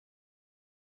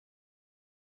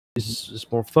is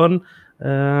more fun.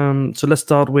 So let's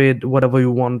start with whatever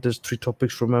you want. There's 3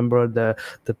 topics. Remember, the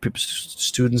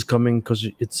students coming because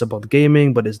it's about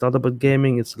gaming, but it's not about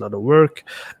gaming. It's a lot of work.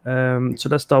 So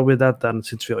let's start with that then,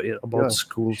 since we're about Yeah,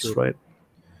 schools, sure. right?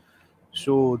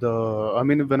 So I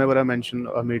mean, whenever I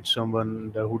meet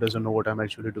someone who doesn't know what I'm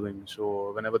actually doing.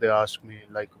 So whenever they ask me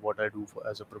like what I do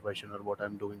as a profession, or what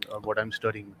I'm doing, or what I'm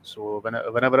studying. So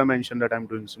whenever I mention that I'm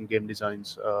doing some game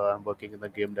designs, I'm working in the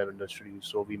game dev industry.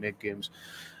 So we make games.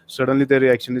 Suddenly their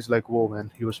reaction is like, "Whoa,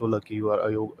 man, you're so lucky.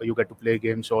 You get to play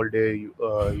games all day.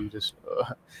 You just."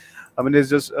 I mean, it's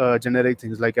just generic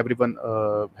things. Like everyone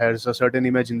has a certain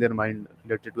image in their mind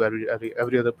related to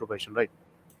every other profession, right?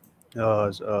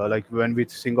 Like when we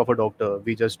think of a doctor,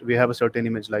 we have a certain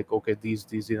image, like okay, these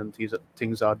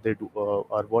things are they do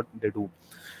are what they do,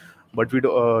 but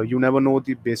you never know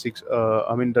the basics.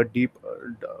 I mean the deep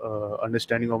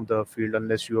understanding of the field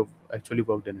unless you have actually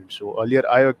worked in it. So earlier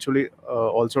I actually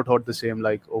also thought the same,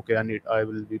 like okay, I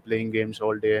will be playing games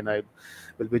all day and I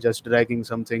will be just dragging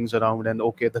some things around and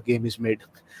okay, the game is made.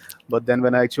 But then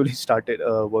when I actually started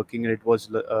working, it was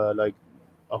like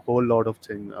a whole lot of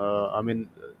thing. I mean,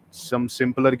 some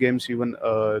simpler games even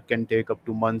can take up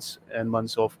to months and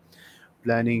months of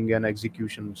planning and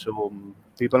execution. So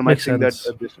people might Makes think that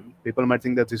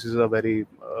sense. this is a very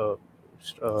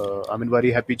I mean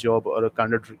very happy job, or a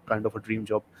kind of a dream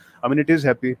job. I mean it is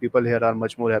happy. People here are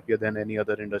much more happier than any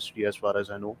other industry as far as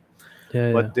I know.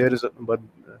 Yeah. But there is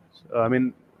I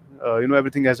mean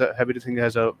everything has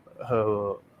a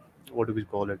what do we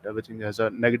call it? Everything has a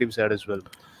negative side as well.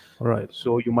 All right.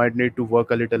 So you might need to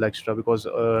work a little extra because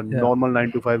Yeah. normal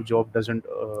 9 to 5 job doesn't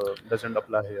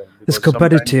apply here It's because sometimes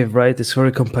competitive, right? It's very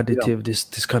yeah. competitive,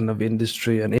 this kind of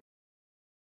industry. And